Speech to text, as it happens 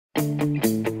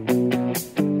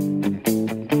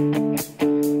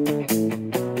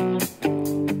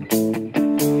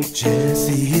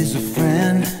Jessie is a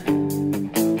friend.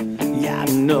 Yeah,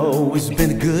 I know he's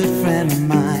been a good friend of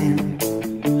mine.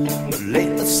 But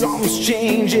lately something's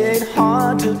changed, ain't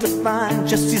hard to define.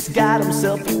 Jessie's got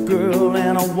himself a girl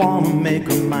and I wanna make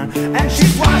her mine. And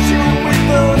she's watching him with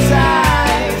those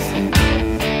eyes,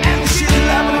 and she's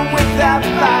loving him with that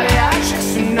body. I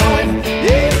just know it.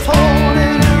 He's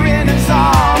holding her in his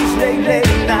arms late, late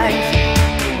at night.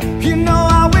 You know,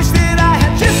 I wish that I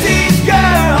had Jessie's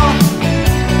girl.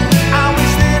 I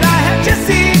wish that I had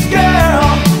Jessie's girl.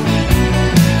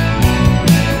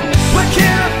 Where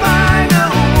can I find a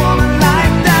woman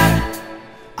like that?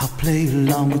 I'll play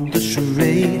along with the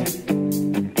charade.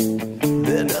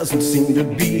 There doesn't seem to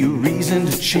be a reason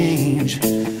to change.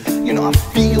 You know, I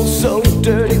feel so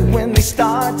dirty when they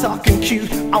start talking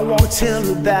cute. I wanna tell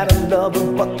her that I love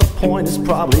her, but the point is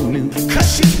probably new.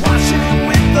 'Cause she's watching him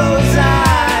with those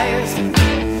eyes,